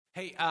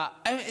Hey,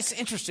 it's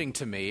interesting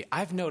to me.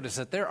 I've noticed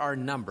that there are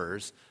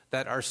numbers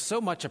that are so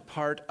much a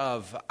part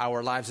of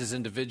our lives as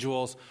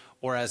individuals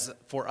or as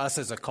for us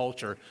as a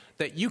culture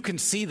that you can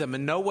see them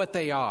and know what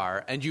they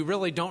are, and you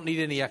really don't need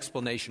any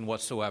explanation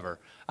whatsoever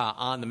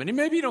on them. And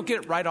maybe you don't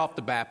get it right off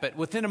the bat, but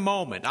within a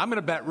moment, I'm going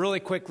to bet really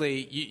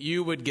quickly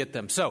you would get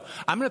them. So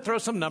I'm going to throw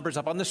some numbers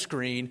up on the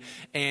screen,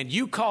 and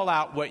you call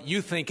out what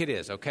you think it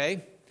is,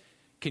 okay?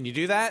 Can you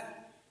do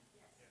that?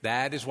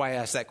 That is why I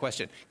asked that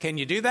question. Can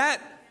you do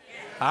that?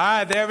 All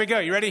right, there we go.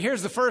 You ready?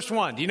 Here's the first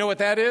one. Do you know what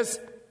that is?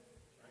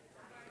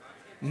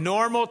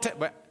 Normal.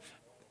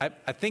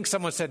 I think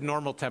someone said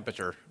normal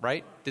temperature,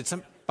 right? Did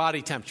some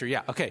body temperature?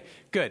 Yeah. Okay.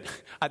 Good.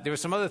 There was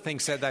some other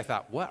things said that I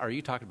thought, what are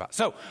you talking about?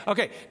 So,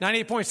 okay,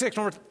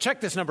 98.6. Check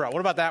this number out.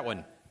 What about that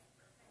one?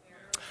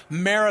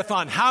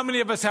 Marathon. How many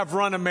of us have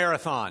run a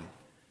marathon?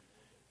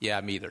 Yeah,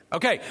 me either.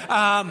 Okay.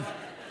 How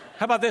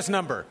about this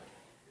number?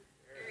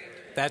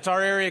 That's our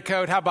area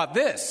code. How about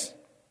this?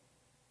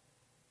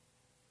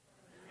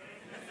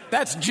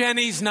 That's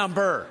Jenny's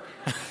number.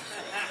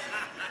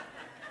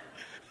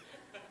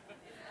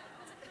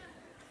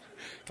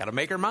 Got to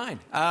make her mine.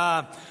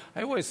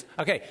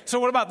 Okay,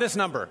 so what about this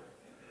number?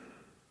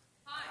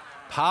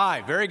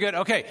 Pi. Very good.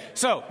 Okay,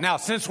 so now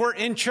since we're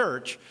in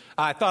church,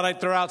 I thought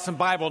I'd throw out some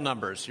Bible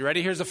numbers. You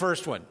ready? Here's the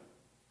first one.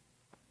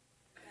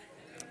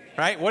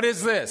 Right? What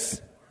is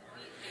this?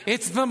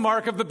 It's the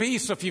mark of the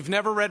beast. So if you've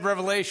never read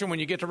Revelation, when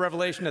you get to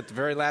Revelation at the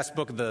very last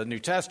book of the New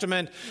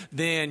Testament,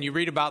 then you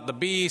read about the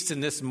beast,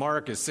 and this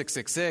mark is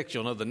 666.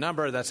 You'll know the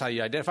number. That's how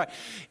you identify.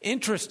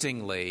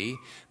 Interestingly,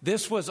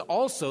 this was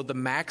also the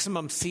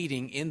maximum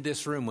seating in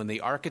this room. When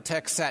the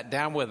architects sat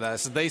down with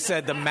us, they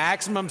said the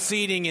maximum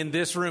seating in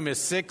this room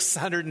is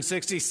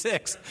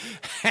 666.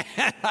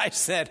 And I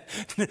said,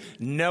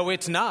 no,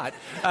 it's not.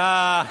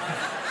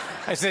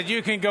 I said,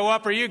 you can go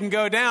up or you can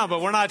go down,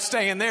 but we're not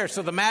staying there.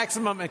 So the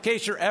maximum, in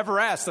case you're ever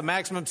asked, the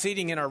maximum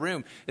seating in our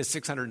room is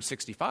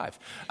 665.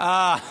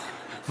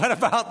 What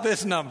about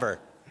this number?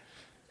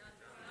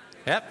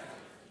 Yep.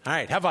 All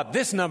right. How about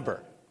this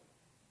number?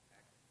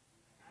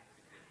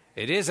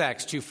 It is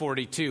Acts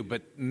 2:42,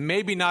 but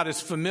maybe not as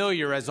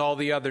familiar as all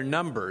the other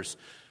numbers.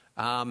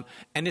 And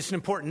it's an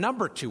important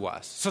number to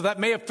us. So that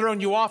may have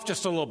thrown you off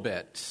just a little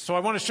bit. So I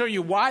want to show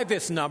you why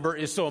this number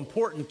is so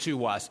important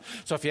to us.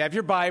 So if you have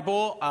your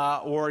Bible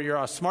or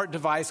your smart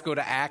device, go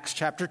to Acts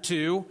chapter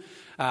 2.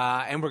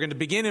 And we're going to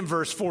begin in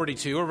verse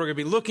 42, or we're going to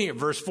be looking at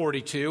verse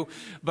 42.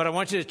 But I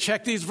want you to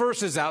check these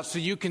verses out so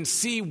you can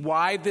see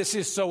why this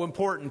is so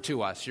important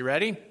to us. You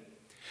ready?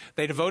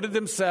 They devoted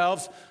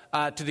themselves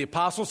to the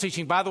apostles'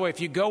 teaching. By the way, if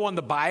you go on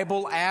the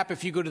Bible app,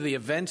 if you go to the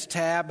events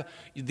tab,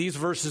 these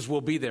verses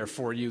will be there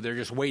for you. They're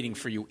just waiting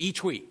for you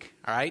each week.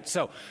 All right?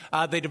 So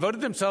they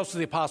devoted themselves to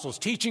the apostles'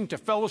 teaching, to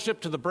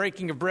fellowship, to the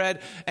breaking of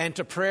bread, and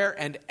to prayer.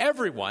 And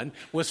everyone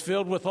was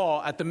filled with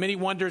awe at the many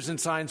wonders and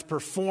signs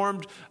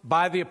performed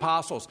by the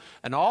apostles.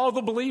 And all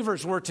the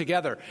believers were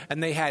together,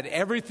 and they had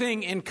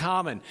everything in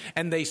common.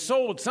 And they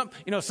sold some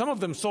of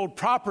them sold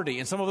property,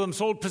 and some of them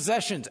sold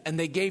possessions, and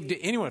they gave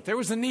to anyone. If there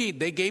was a need,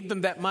 they gave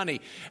them that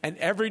money. And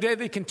every day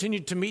they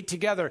continued to meet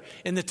together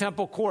in the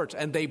temple courts,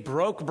 and they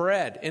broke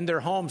bread in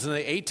their homes, and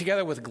they ate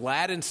together with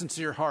glad and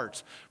sincere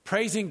hearts,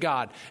 praising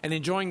God and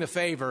enjoying the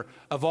favor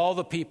of all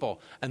the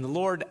people. And the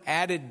Lord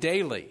added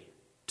daily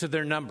to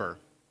their number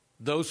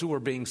those who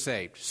were being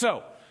saved.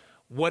 So,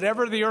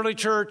 whatever the early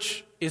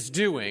church is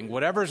doing,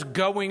 whatever's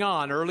going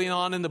on early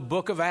on in the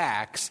book of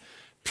Acts,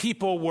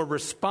 people were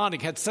responding,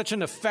 had such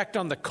an effect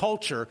on the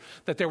culture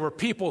that there were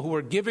people who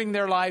were giving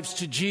their lives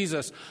to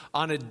Jesus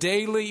on a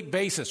daily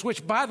basis,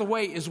 which, by the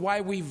way, is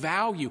why we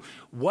value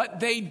what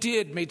they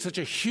did made such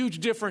a huge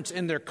difference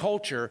in their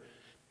culture.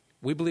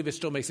 We believe it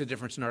still makes a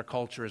difference in our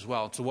culture as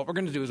well. So what we're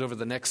going to do is over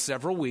the next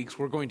several weeks,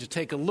 we're going to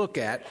take a look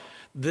at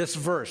this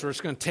verse. We're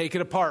just going to take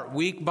it apart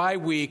week by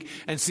week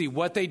and see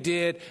what they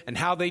did and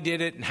how they did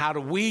it and how do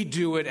we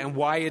do it and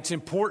why it's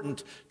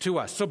important to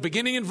us. So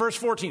beginning in verse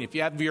 14, if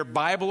you have your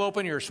Bible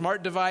open, your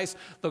smart device,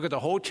 look at the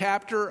whole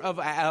chapter of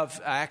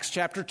Acts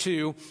chapter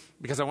 2,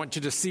 because I want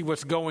you to see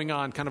what's going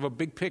on, kind of a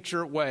big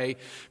picture way.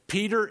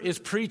 Peter is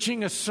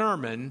preaching a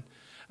sermon.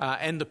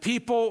 And the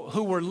people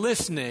who were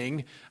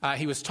listening,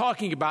 he was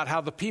talking about how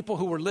the people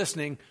who were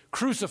listening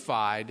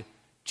crucified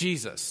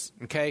Jesus,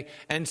 okay?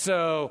 And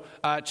so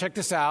check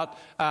this out.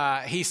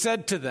 He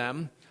said to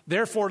them,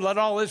 "Therefore let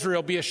all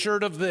Israel be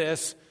assured of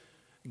this,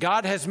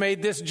 God has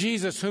made this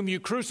Jesus whom you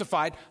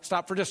crucified."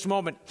 Stop for just a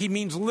moment. He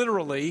means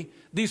literally.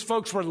 These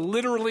folks were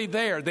literally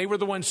there. They were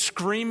the ones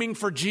screaming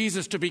for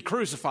Jesus to be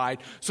crucified,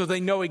 so they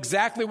know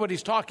exactly what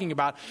he's talking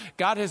about.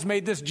 God has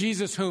made this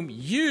Jesus whom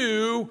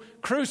you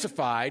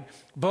crucified,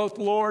 both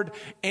Lord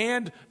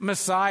and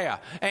Messiah.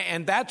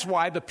 And that's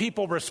why the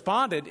people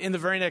responded in the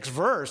very next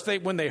verse.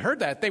 When they heard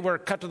that, they were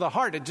cut to the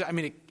heart.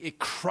 It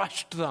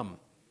crushed them.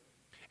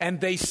 And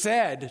they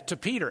said to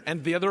Peter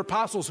and the other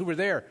apostles who were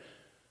there,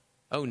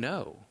 "Oh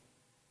no,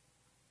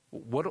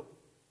 what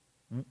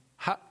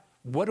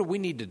do we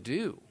need to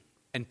do?"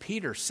 And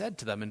Peter said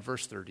to them in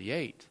verse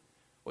 38,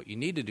 What you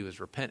need to do is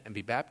repent and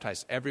be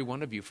baptized, every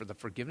one of you, for the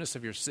forgiveness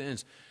of your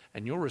sins,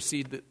 and you'll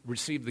receive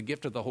the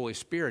gift of the Holy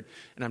Spirit.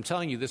 And I'm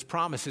telling you, this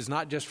promise is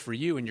not just for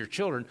you and your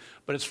children,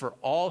 but it's for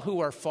all who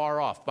are far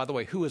off. By the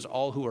way, who is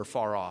all who are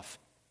far off?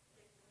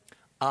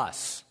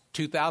 Us.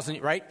 2,000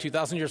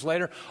 years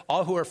later,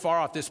 all who are far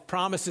off. This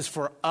promise is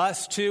for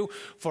us too,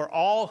 for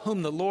all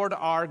whom the Lord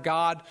our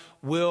God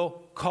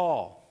will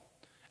call.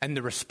 And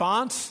the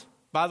response,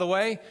 by the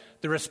way,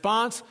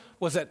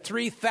 was that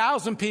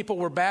 3,000 people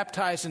were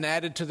baptized and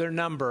added to their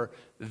number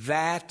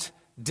that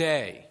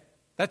day.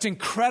 That's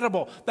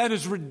incredible. That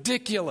is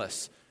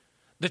ridiculous.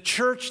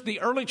 The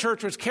early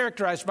church was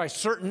characterized by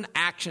certain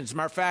actions. As a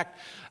matter of fact,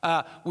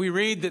 we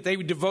read that they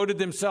devoted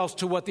themselves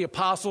to what the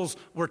apostles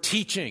were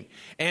teaching,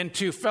 and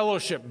to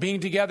fellowship, being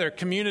together,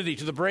 community,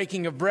 to the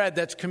breaking of bread,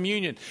 that's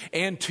communion,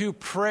 and to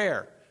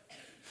prayer.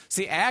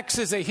 See, Acts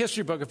is a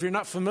history book. If you're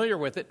not familiar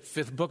with it,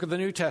 fifth book of the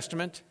New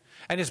Testament,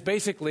 and it's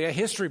basically a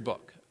history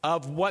book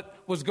of what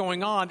was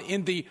going on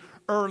in the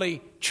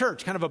early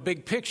church, kind of a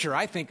big picture,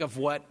 I think, of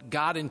what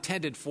God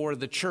intended for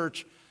the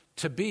church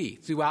to be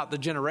throughout the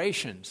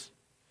generations.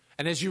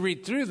 And as you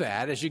read through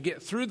that, as you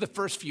get through the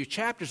first few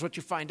chapters, what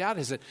you find out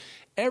is that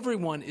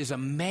everyone is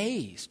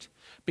amazed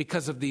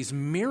because of these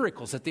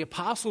miracles that the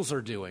apostles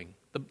are doing.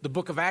 The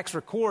book of Acts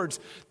records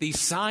these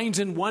signs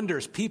and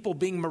wonders, people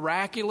being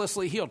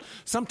miraculously healed.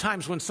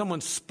 Sometimes when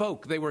someone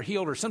spoke, they were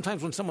healed, or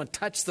sometimes when someone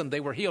touched them, they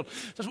were healed.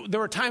 There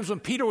were times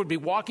when Peter would be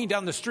walking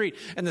down the street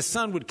and the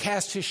sun would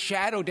cast his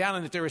shadow down,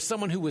 and if there was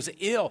someone who was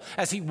ill,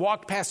 as he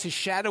walked past, his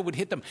shadow would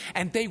hit them,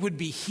 and they would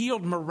be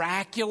healed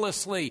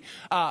miraculously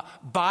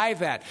by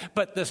that.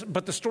 But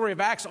the story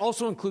of Acts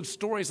also includes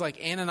stories like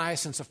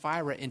Ananias and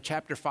Sapphira in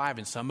chapter 5,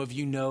 and some of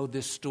you know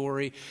this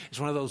story. It's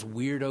one of those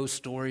weirdo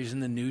stories in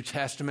the New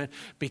Testament,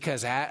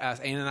 because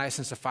Ananias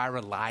and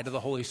Sapphira lie to the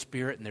Holy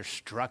Spirit and they're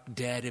struck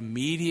dead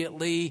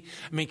immediately.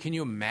 I mean, can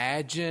you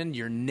imagine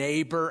your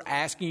neighbor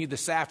asking you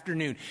this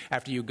afternoon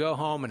after you go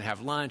home and have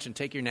lunch and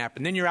take your nap,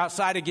 and then you're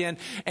outside again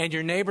and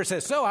your neighbor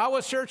says, "So, how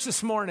was church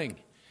this morning?"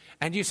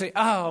 And you say,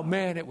 "Oh,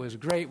 man, it was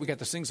great. We got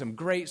to sing some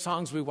great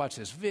songs. We watched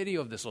this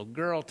video of this little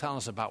girl telling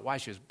us about why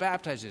she was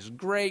baptized. It was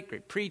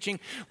great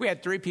preaching. We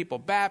had 3 people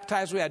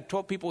baptized. We had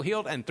 12 people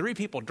healed, and 3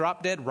 people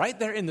dropped dead right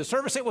there in the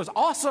service. It was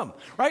awesome,"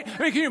 right?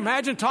 I mean, can you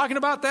imagine talking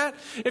about that?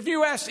 If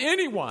you asked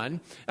anyone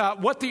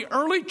what the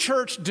early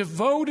church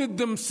devoted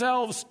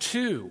themselves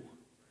to,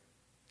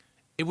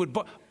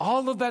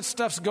 all of that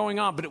stuff's going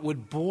on, but it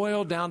would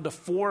boil down to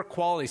 4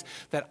 qualities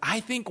that I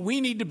think we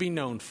need to be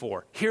known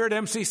for here at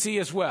MCC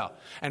as well.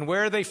 And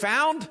where are they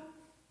found?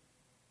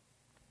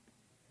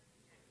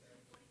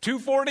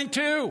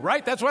 242,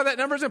 right? That's why that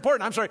number is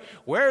important. I'm sorry.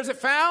 Where is it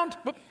found?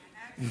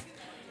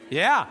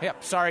 Yeah.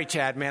 Sorry,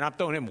 Chad, man. I'm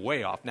throwing him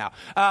way off now.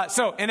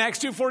 So in Acts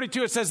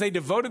 2:42, it says they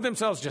devoted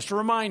themselves, just to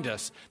remind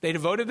us, they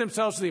devoted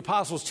themselves to the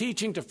apostles'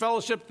 teaching, to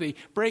fellowship, the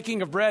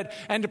breaking of bread,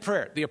 and to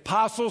prayer. The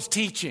apostles'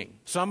 teaching.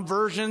 Some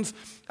versions,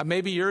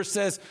 maybe yours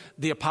says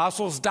the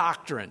apostles'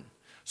 doctrine.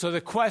 So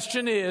the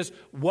question is,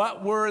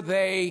 what were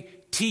they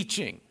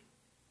teaching?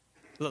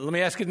 Let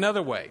me ask it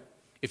another way.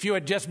 If you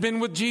had just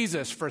been with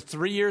Jesus for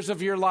 3 years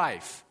of your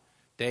life,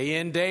 day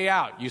in, day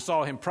out, you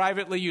saw him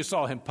privately, you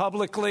saw him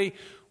publicly,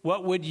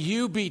 what would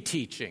you be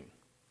teaching?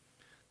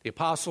 The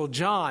Apostle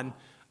John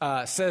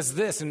says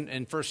this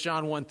in 1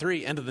 John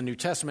 1:3, end of the New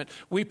Testament.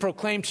 "We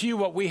proclaim to you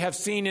what we have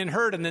seen and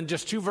heard." And then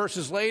just 2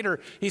 verses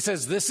later, he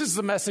says, "This is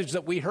the message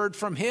that we heard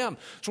from him."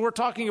 So we're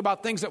talking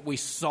about things that we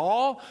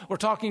saw. We're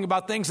talking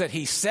about things that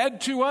he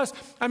said to us.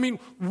 I mean,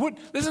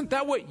 isn't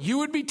that what you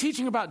would be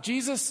teaching about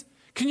Jesus?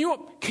 Can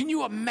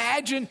you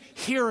imagine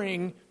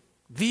hearing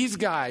these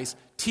guys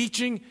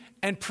teaching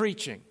and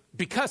preaching?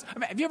 Because,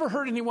 have you ever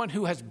heard anyone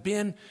who has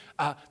been,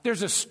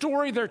 there's a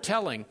story they're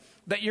telling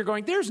that you're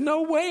going, there's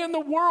no way in the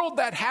world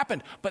that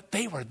happened, but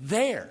they were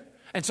there.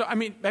 And so, have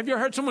you ever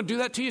heard someone do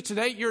that to you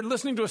today? You're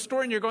listening to a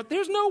story and you're going,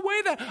 there's no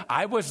way that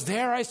I was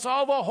there. I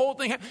saw the whole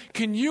thing happen.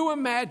 Can you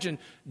imagine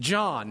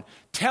John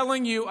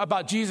telling you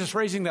about Jesus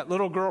raising that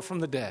little girl from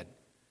the dead?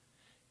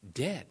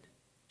 Dead.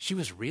 She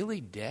was really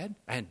dead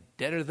and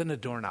deader than a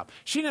doorknob.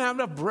 She didn't have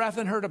enough breath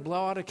in her to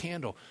blow out a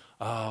candle.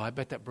 Oh, I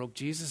bet that broke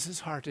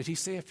Jesus' heart. Did he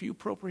say a few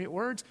appropriate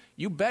words?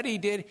 You bet he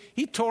did.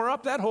 He tore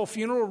up that whole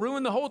funeral,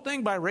 ruined the whole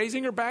thing by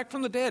raising her back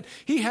from the dead.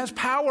 He has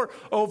power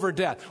over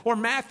death. Or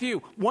Matthew,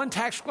 one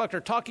tax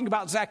collector talking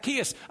about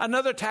Zacchaeus,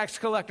 another tax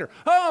collector.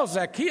 Oh,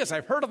 Zacchaeus,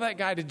 I've heard of that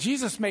guy. Did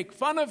Jesus make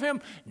fun of him?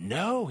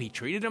 No, he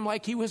treated him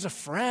like he was a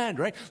friend,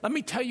 right? Let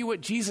me tell you what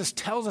Jesus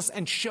tells us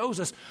and shows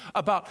us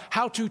about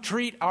how to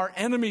treat our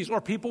enemies or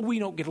people we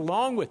don't get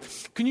along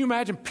with. Can you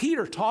imagine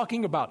Peter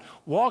talking about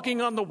walking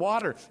on the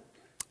water?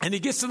 And he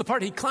gets to the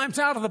part, he climbs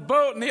out of the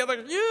boat, and the other,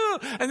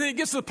 yeah. And then he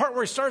gets to the part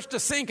where he starts to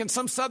sink, and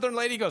some southern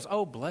lady goes,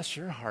 "Oh, bless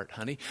your heart,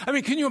 honey."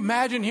 Can you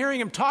imagine hearing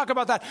him talk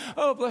about that?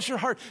 "Oh, bless your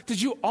heart. Did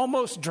you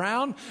almost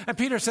drown?" And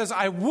Peter says,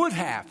 "I would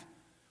have."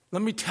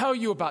 Let me tell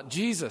you about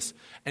Jesus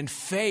and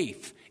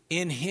faith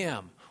in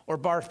him. Or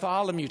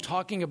Bartholomew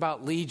talking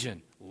about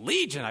Legion.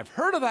 Legion, I've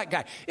heard of that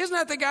guy. Isn't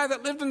that the guy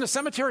that lived in the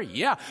cemetery?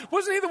 Yeah.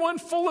 Wasn't he the one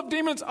full of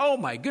demons? Oh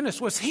my goodness,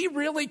 was he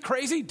really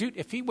crazy? Dude,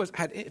 if he was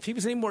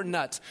any more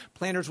nuts,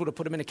 planners would have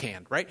put him in a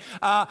can, right?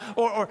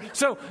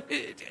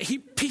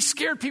 He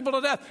scared people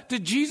to death.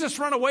 Did Jesus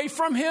run away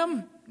from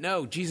him?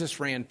 No, Jesus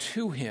ran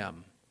to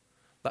him.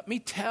 Let me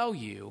tell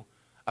you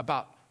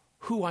about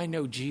who I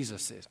know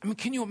Jesus is. I mean,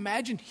 can you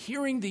imagine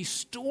hearing these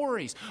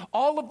stories,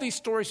 all of these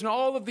stories and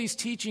all of these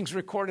teachings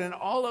recorded and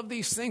all of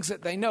these things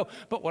that they know?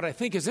 But what I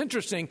think is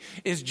interesting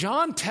is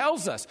John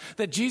tells us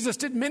that Jesus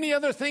did many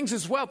other things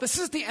as well. This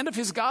is the end of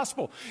his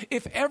gospel.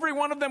 If every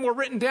one of them were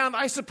written down,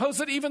 I suppose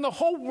that even the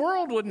whole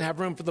world wouldn't have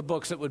room for the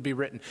books that would be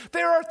written.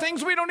 There are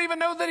things we don't even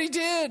know that he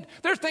did.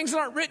 There are things that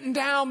aren't written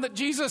down that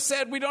Jesus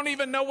said. We don't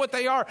even know what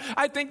they are.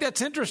 I think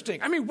that's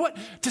interesting. I mean, what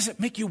does it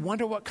make you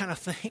wonder what kind of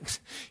things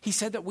he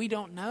said that we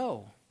don't know?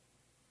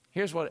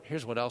 Here's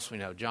what else we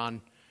know.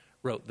 John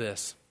wrote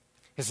this.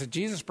 He said,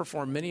 Jesus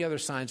performed many other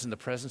signs in the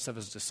presence of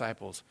his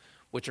disciples,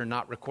 which are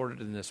not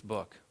recorded in this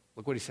book.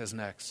 Look what he says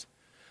next.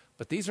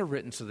 But these are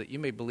written so that you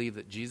may believe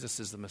that Jesus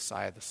is the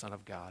Messiah, the Son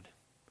of God.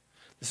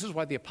 This is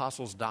why the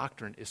apostles'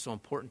 doctrine is so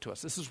important to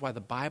us. This is why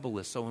the Bible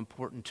is so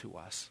important to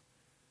us.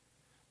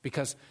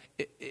 Because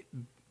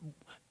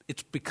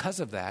it's because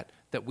of that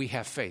we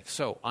have faith.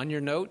 So on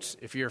your notes,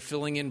 if you're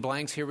filling in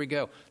blanks, here we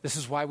go. This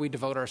is why we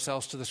devote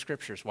ourselves to the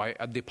Scriptures, why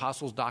the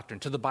apostles' doctrine,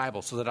 to the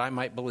Bible, so that I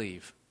might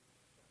believe.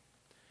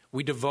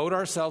 We devote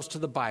ourselves to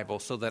the Bible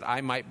so that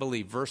I might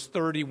believe. Verse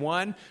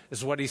 31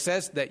 is what he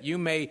says, that you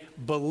may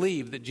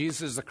believe that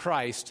Jesus is the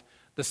Christ,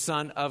 the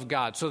Son of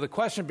God. So the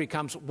question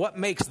becomes, what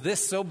makes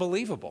this so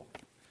believable?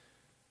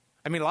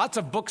 I mean, lots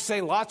of books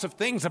say lots of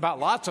things about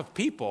lots of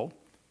people.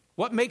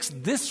 What makes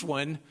this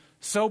one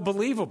so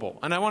believable?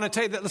 And I want to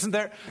tell you that, listen,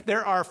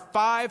 there are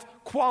 5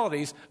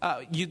 qualities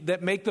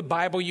that make the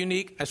Bible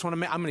unique. I'm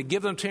going to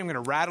give them to you. I'm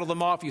going to rattle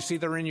them off. You see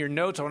they're in your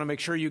notes. I want to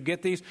make sure you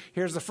get these.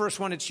 Here's the first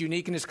one. It's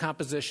unique in its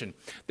composition.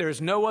 There is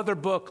no other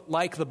book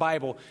like the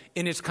Bible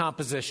in its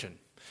composition.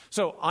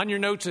 So on your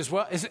notes as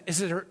well, is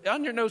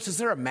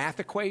there a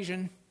math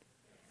equation?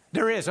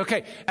 There is,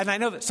 okay. And I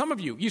know that some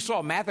of you saw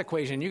a math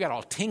equation and you got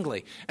all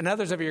tingly. And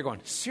others of you are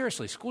going,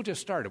 seriously, school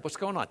just started. What's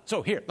going on?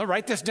 So here, let's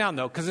write this down,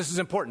 though, because this is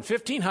important.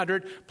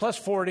 1,500 plus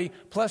 40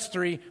 plus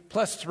 3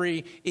 plus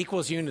 3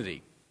 equals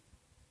unity.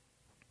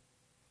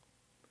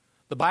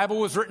 The Bible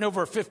was written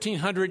over a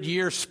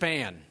 1,500-year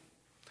span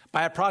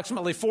by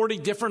approximately 40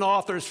 different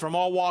authors from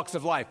all walks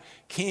of life.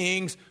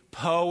 Kings,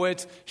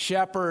 poets,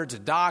 shepherds, a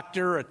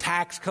doctor, a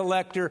tax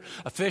collector,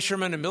 a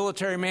fisherman, a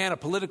military man, a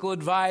political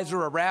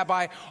advisor, a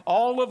rabbi,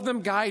 all of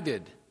them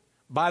guided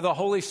by the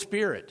Holy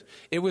Spirit.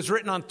 It was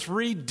written on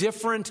 3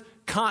 different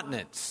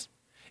continents.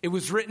 It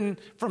was written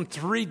from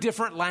 3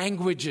 different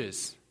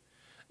languages.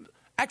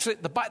 Actually,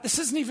 this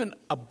isn't even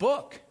a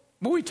book.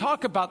 When we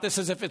talk about this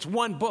as if it's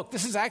one book,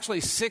 this is actually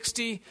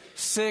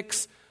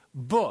 66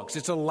 books.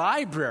 It's a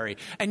library.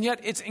 And yet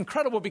it's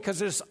incredible because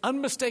there's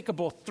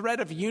unmistakable thread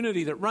of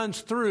unity that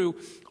runs through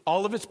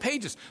all of its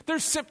pages.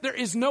 There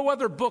is no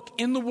other book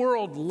in the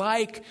world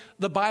like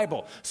the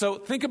Bible. So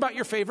think about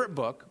your favorite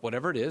book,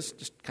 whatever it is.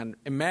 Just kind of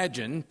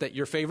imagine that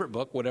your favorite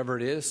book, whatever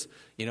it is,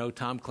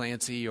 Tom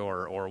Clancy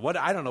or what,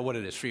 I don't know what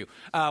it is for you.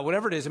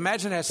 Whatever it is,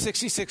 imagine it has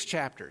 66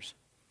 chapters.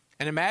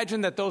 And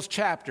imagine that those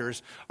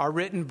chapters are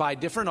written by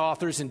different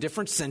authors in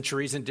different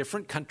centuries, in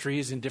different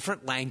countries, in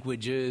different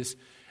languages.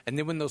 And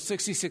then when those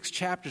 66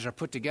 chapters are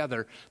put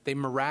together, they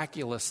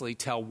miraculously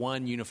tell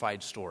one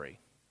unified story.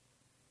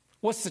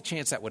 What's the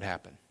chance that would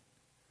happen?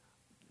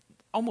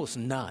 Almost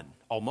none.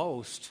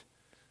 Almost.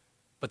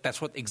 But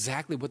that's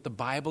exactly what the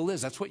Bible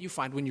is. That's what you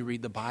find when you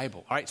read the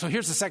Bible. All right, so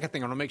here's the second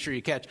thing I want to make sure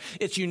you catch.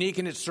 It's unique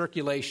in its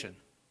circulation.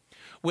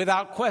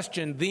 Without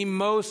question, the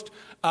most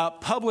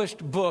published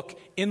book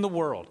in the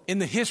world, in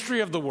the history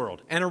of the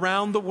world, and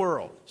around the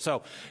world.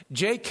 So,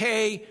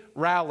 J.K.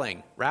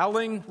 Rowling.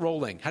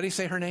 Rowling. How do you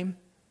say her name?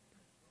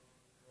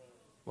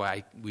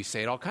 Well, we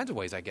say it all kinds of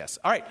ways, I guess.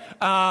 All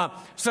right.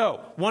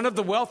 So, one of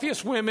the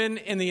wealthiest women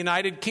in the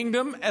United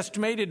Kingdom,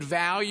 estimated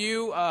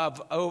value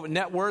of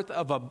net worth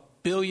of $1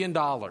 billion.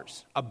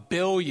 $1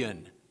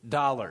 billion.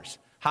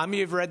 How many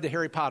have read the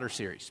Harry Potter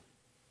series?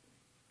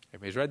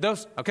 Everybody's read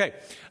those? Okay.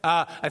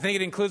 I think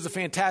it includes The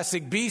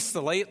Fantastic Beasts,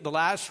 the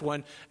last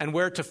one, and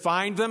Where to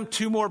Find Them.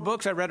 2 more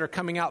books I read are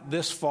coming out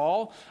this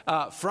fall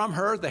from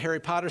her. The Harry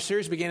Potter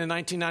series began in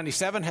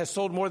 1997, has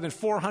sold more than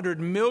 400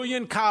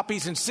 million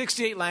copies in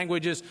 68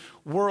 languages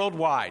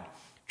worldwide.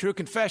 True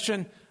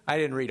confession, I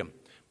didn't read them.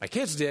 My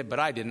kids did, but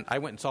I didn't. I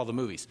went and saw the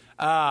movies.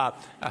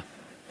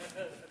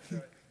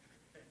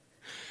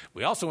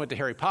 We also went to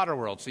Harry Potter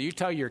World, so you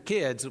tell your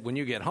kids when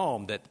you get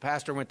home that the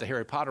pastor went to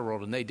Harry Potter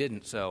World and they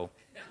didn't, so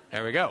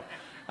there we go.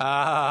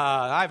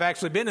 I've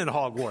actually been in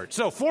Hogwarts.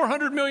 So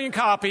 400 million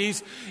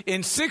copies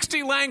in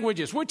 60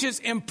 languages, which is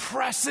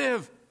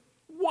impressive.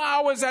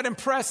 Wow, is that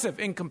impressive?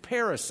 In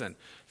comparison,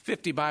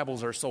 50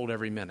 Bibles are sold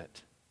every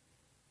minute.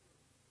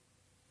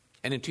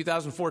 And in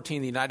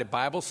 2014, the United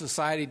Bible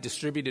Society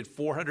distributed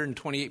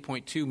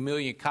 428.2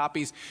 million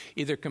copies,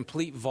 either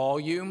complete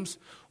volumes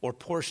or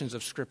portions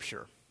of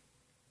Scripture.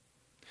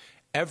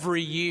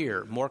 Every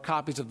year, more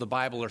copies of the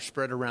Bible are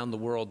spread around the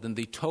world than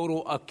the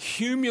total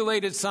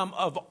accumulated sum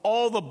of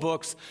all the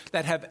books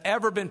that have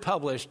ever been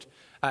published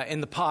in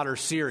the Potter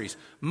series.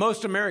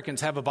 Most Americans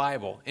have a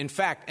Bible. In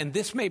fact, and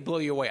this may blow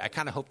you away, I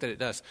kind of hope that it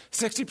does,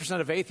 60%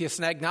 of atheists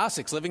and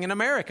agnostics living in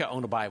America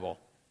own a Bible.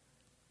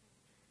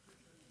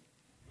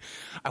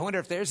 I wonder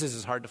if theirs is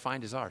as hard to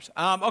find as ours.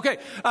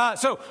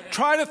 So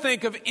try to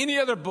think of any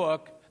other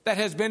book that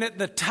has been at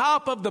the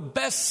top of the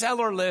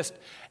bestseller list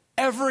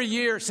every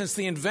year since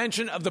the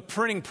invention of the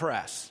printing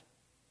press.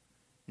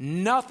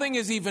 Nothing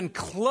is even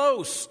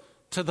close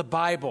to the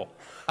Bible.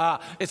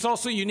 It's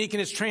also unique in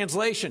its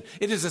translation.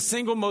 It is the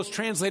single most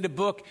translated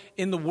book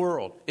in the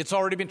world. It's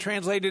already been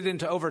translated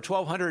into over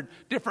 1,200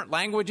 different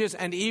languages,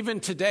 and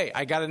even today,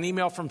 I got an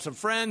email from some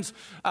friends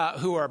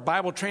who are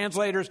Bible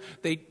translators.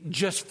 They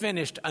just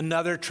finished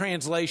another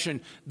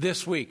translation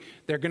this week.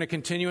 They're going to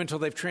continue until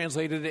they've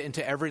translated it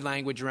into every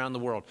language around the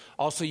world.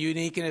 Also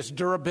unique in its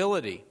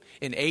durability.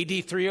 In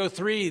AD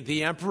 303,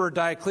 the Emperor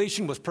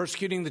Diocletian was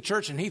persecuting the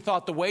church, and he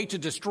thought the way to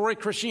destroy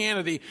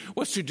Christianity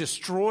was to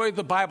destroy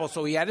the Bible.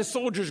 So he had his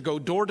soldiers go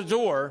door to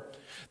door.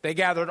 They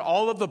gathered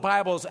all of the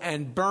Bibles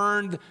and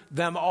burned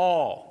them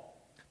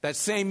all. That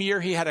same year,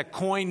 he had a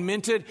coin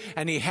minted,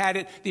 and he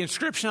had the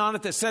inscription on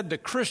it that said, "The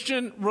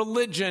Christian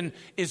religion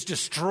is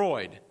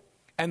destroyed,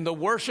 and the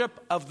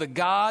worship of the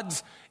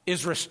gods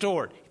is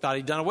restored." He thought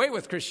he'd done away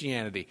with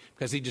Christianity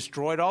because he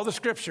destroyed all the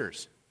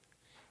scriptures.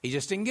 He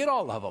just didn't get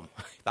all of them.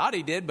 He thought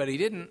he did, but he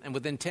didn't. And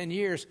within 10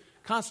 years,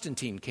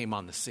 Constantine came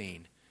on the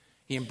scene.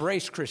 He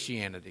embraced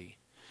Christianity.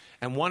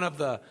 And one of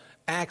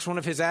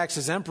his acts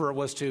as emperor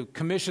was to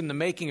commission the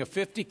making of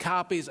 50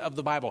 copies of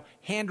the Bible,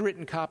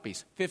 handwritten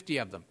copies, 50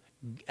 of them,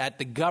 at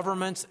the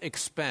government's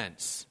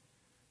expense.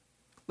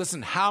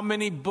 Listen, how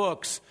many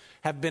books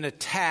have been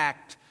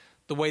attacked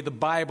the way the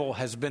Bible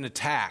has been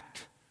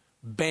attacked?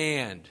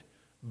 Banned,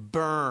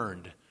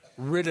 burned,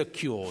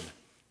 ridiculed,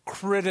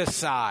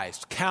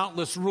 criticized.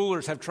 Countless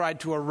rulers have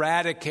tried to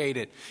eradicate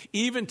it.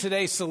 Even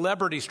today,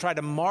 celebrities try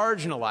to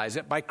marginalize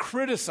it by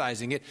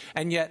criticizing it,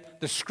 and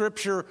yet the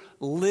scripture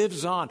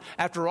lives on.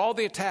 After all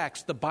the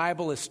attacks, the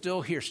Bible is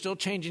still here, still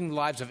changing the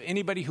lives of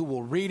anybody who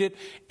will read it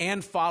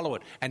and follow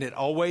it, and it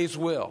always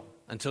will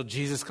until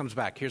Jesus comes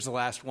back. Here's the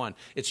last one.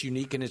 It's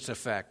unique in its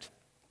effect.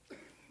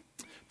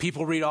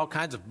 People read all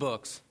kinds of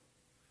books,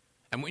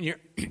 and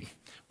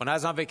when I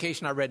was on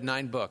vacation, I read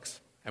 9 books,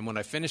 and when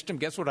I finished them,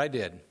 guess what I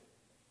did?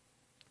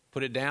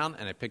 Put it down,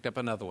 and I picked up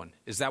another one.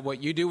 Is that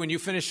what you do when you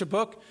finish a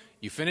book?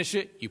 You finish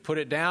it, you put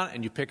it down,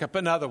 and you pick up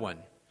another one.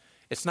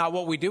 It's not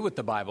what we do with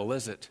the Bible,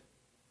 is it?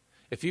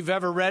 If you've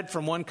ever read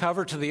from one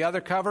cover to the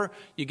other cover,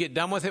 you get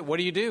done with it, what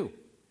do?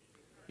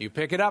 You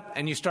pick it up,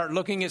 and you start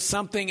looking at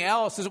something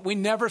else that we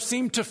never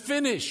seem to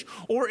finish.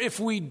 Or if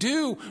we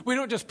do, we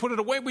don't just put it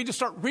away, we just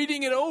start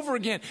reading it over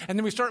again. And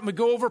then we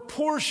go over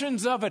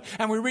portions of it,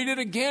 and we read it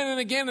again and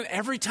again. And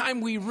every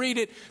time we read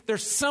it,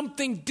 there's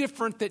something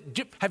different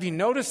have you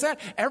noticed that?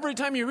 Every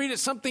time you read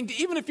it,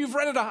 even if you've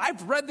read it,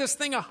 I've read this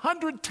thing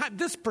 100 times,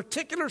 this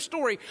particular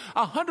story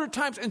 100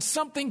 times, and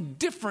something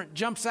different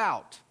jumps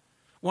out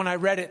when I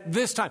read it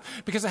this time,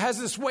 because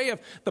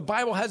the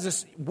Bible has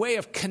this way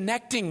of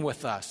connecting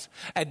with us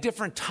at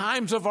different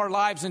times of our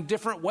lives in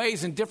different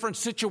ways, in different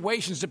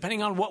situations,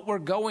 depending on what we're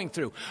going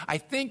through. I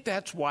think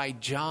that's why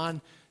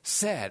John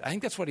said, I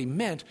think that's what he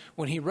meant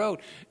when he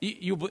wrote,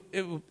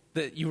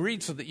 that you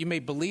read so that you may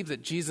believe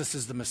that Jesus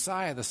is the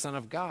Messiah, the Son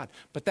of God.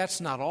 But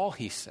that's not all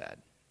he said.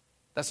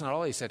 That's not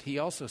all he said. He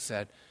also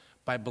said,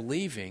 by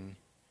believing,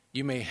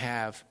 you may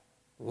have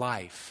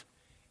life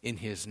in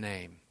his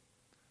name.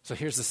 So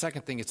here's the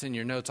second thing. It's in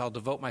your notes. I'll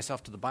devote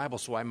myself to the Bible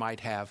so I might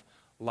have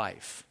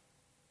life.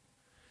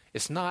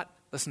 It's not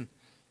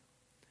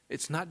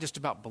just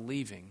about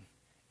believing.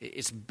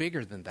 It's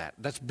bigger than that.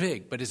 That's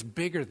big, but it's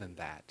bigger than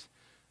that.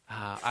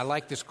 I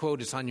like this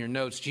quote. It's on your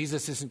notes.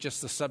 Jesus isn't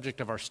just the subject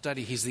of our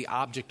study. He's the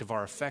object of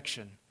our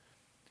affection.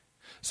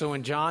 So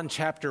in John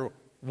chapter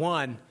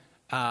 1,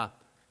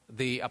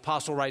 the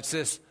apostle writes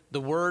this: the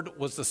Word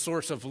was the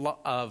source of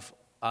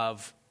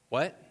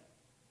what?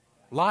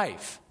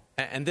 Life.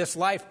 And this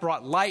life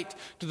brought light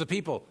to the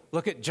people.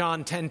 Look at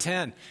John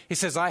 10:10. He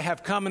says, I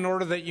have come in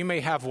order that you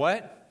may have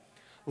what?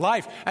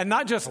 Life. And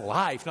not just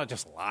life,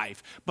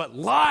 but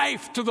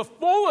life to the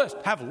fullest.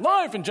 Have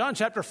life. In John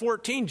chapter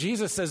 14,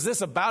 Jesus says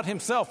this about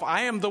himself: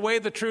 I am the way,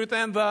 the truth,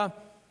 and the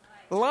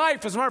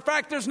life. As a matter of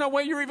fact, there's no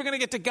way you're even going to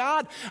get to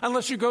God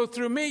unless you go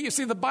through me. You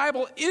see, the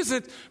Bible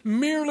isn't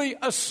merely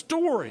a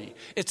story.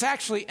 It's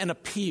actually an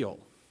appeal.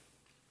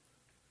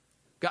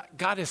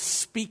 God is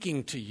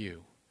speaking to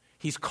you.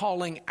 He's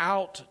calling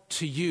out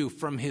to you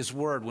from his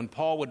word. When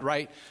Paul would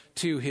write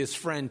to his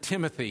friend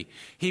Timothy,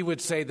 he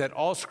would say that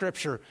all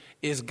scripture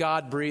is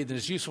God-breathed and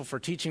is useful for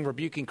teaching,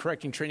 rebuking,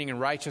 correcting, training in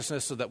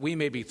righteousness, so that we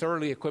may be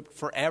thoroughly equipped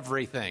for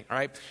everything. All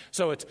right?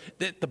 So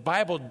the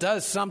Bible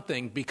does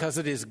something because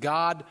it is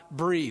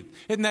God-breathed.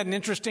 Isn't that an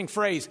interesting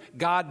phrase,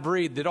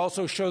 God-breathed? It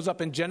also shows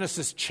up in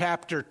Genesis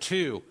chapter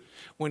 2.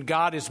 When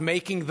God is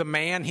making the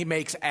man, he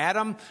makes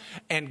Adam,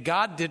 and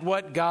God did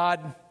what?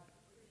 God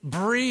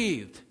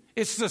breathed.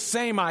 It's the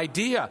same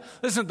idea.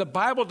 Listen, the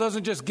Bible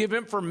doesn't just give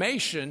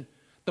information.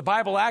 The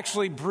Bible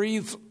actually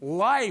breathes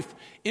life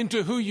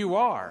into who you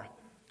are.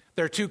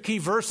 There are two key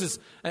verses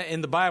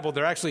in the Bible.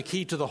 They're actually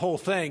key to the whole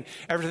thing.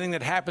 Everything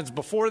that happens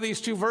before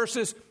these two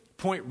verses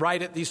point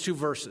right at these two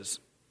verses.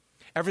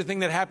 Everything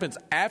that happens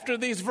after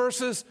these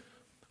verses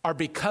are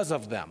because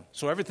of them.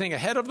 So everything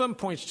ahead of them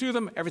points to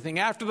them. Everything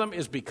after them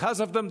is because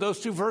of them.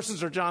 Those two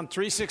verses are John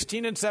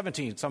 3:16 and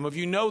 17. Some of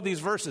you know these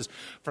verses.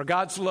 For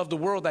God so loved the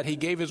world that he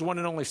gave his one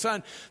and only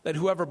Son, that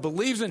whoever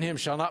believes in him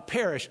shall not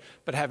perish,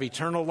 but have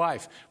eternal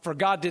life. For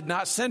God did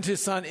not send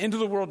his Son into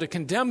the world to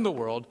condemn the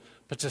world,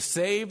 but to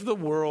save the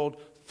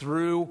world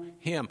through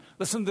him.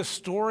 Listen, the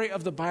story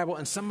of the Bible,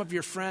 and some of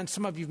your friends,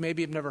 some of you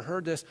maybe have never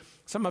heard this,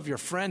 some of your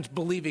friends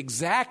believe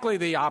exactly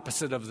the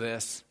opposite of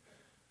this.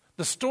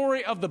 The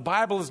story of the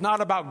Bible is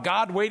not about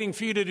God waiting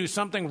for you to do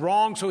something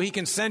wrong so he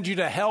can send you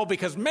to hell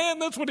because, man,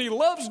 that's what he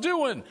loves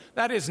doing.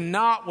 That is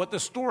not what the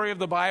story of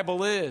the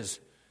Bible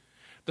is.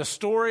 The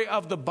story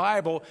of the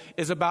Bible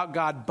is about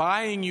God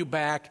buying you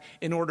back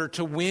in order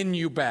to win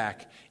you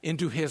back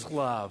into his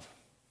love.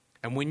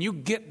 And when you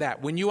get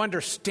that, when you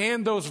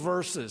understand those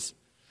verses,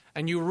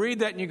 and you read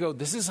that and you go,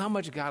 this is how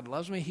much God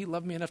loves me. He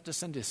loved me enough to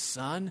send his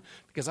Son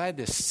because I had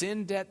this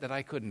sin debt that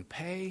I couldn't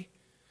pay.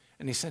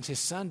 And he sent his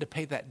Son to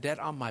pay that debt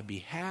on my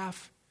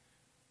behalf.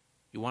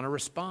 You want to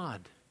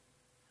respond.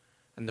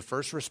 And the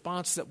first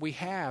response that we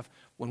have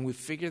when we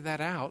figure that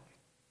out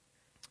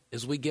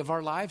is we give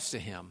our lives to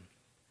him.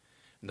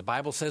 And the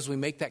Bible says we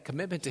make that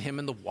commitment to him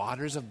in the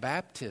waters of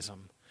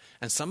baptism.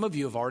 And some of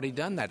you have already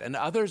done that. And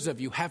others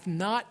of you have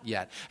not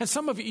yet. And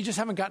some of you just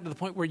haven't gotten to the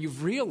point where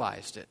you've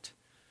realized it.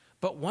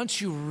 But once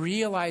you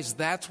realize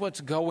that's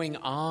what's going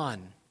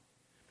on.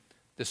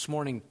 This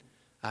morning,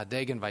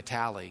 Dagan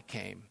Vitale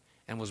came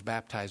and was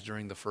baptized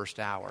during the first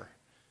hour.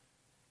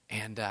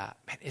 And man,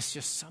 it's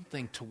just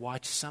something to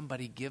watch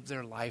somebody give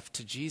their life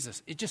to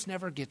Jesus. It just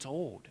never gets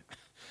old.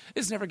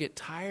 It's never get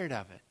tired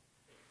of it.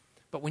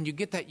 But when you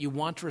get that, you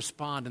want to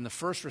respond. And the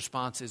first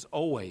response is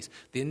always,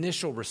 the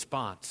initial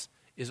response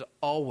is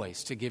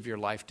always to give your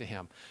life to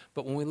him.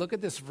 But when we look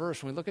at this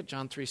verse, when we look at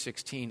John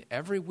 3:16,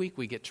 every week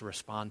we get to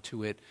respond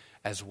to it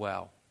as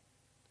well.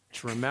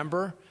 To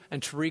remember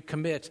and to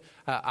recommit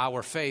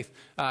our faith.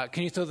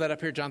 Can you throw that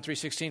up here, John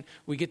 3:16?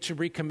 We get to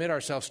recommit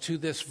ourselves to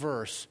this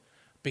verse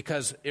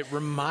because it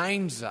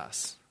reminds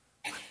us.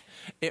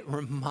 It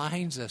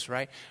reminds us,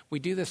 right? We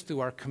do this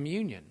through our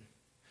communion.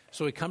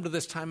 So we come to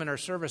this time in our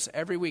service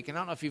every week. And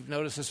I don't know if you've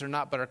noticed this or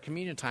not, but our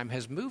communion time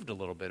has moved a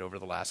little bit over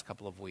the last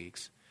couple of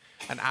weeks.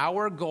 And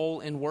our goal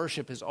in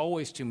worship is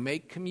always to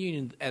make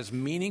communion as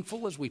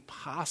meaningful as we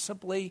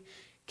possibly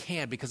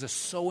can because it's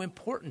so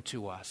important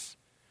to us.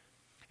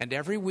 And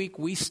every week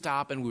we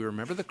stop and we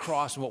remember the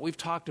cross and what we've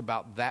talked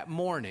about that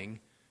morning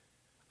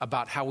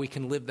about how we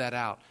can live that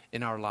out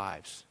in our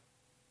lives.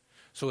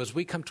 So as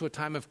we come to a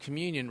time of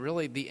communion,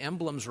 really the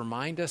emblems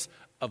remind us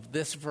of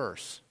this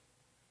verse.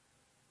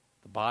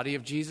 The body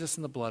of Jesus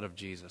and the blood of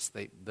Jesus.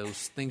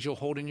 Those things you'll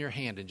hold in your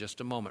hand in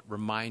just a moment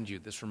remind you.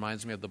 This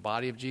reminds me of the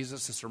body of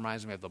Jesus. This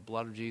reminds me of the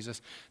blood of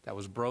Jesus that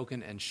was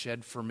broken and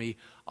shed for me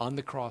on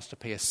the cross to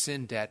pay a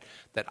sin debt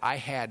that I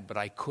had but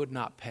I could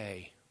not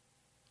pay.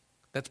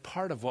 That's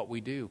part of what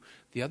we do.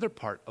 The other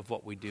part of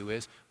what we do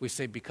is we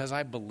say, because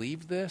I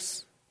believe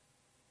this,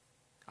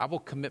 I will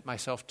commit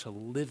myself to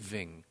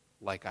living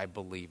like I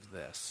believe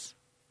this.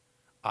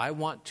 I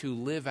want to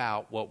live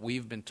out what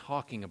we've been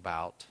talking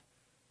about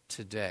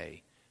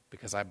today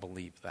because I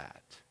believe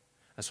that.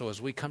 And so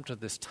as we come to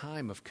this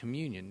time of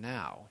communion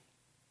now,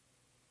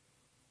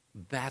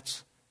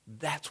 that's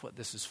what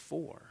this is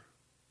for.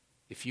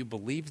 If you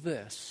believe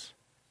this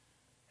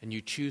and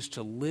you choose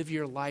to live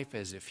your life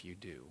as if you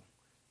do,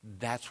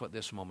 that's what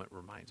this moment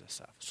reminds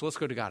us of. So let's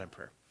go to God in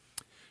prayer.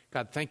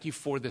 God, thank you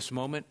for this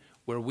moment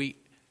where we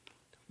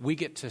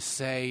get to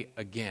say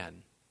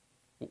again,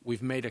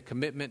 we've made a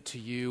commitment to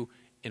you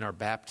in our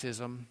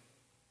baptism.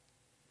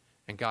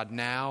 And God,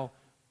 now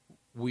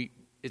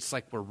it's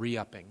like we're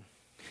re-upping.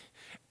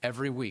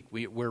 Every week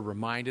we're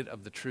reminded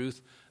of the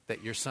truth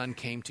that your Son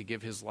came to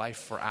give his life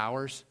for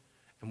ours.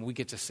 And we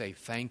get to say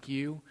thank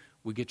you.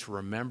 We get to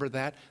remember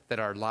that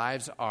our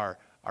lives are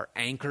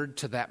anchored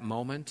to that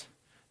moment.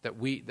 That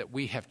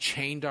we have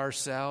chained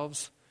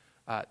ourselves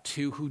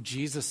to who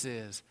Jesus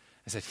is.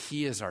 And said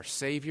he is our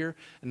Savior.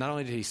 And not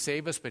only did he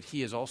save us, but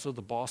he is also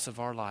the boss of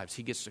our lives.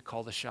 He gets to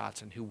call the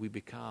shots on who we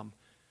become.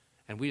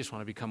 And we just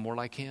want to become more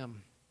like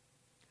him.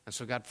 And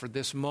so God, for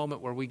this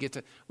moment where we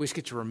just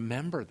get to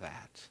remember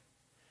that.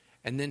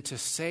 And then to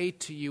say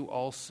to you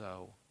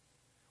also,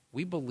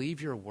 we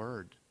believe your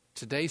word.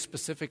 Today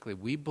specifically,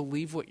 we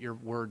believe what your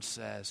word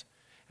says.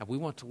 And we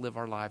want to live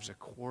our lives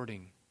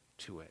according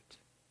to it.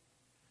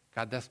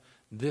 God,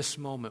 this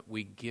moment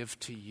we give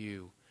to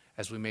you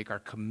as we make our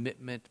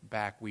commitment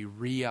back. We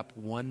re-up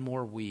one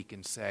more week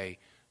and say,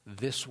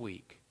 this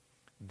week,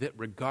 that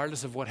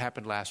regardless of what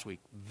happened last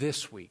week,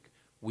 this week,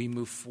 we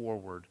move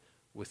forward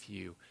with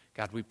you.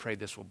 God, we pray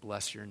this will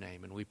bless your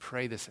name. And we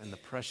pray this in the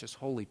precious,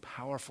 holy,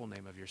 powerful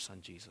name of your Son,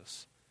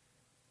 Jesus.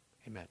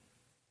 Amen.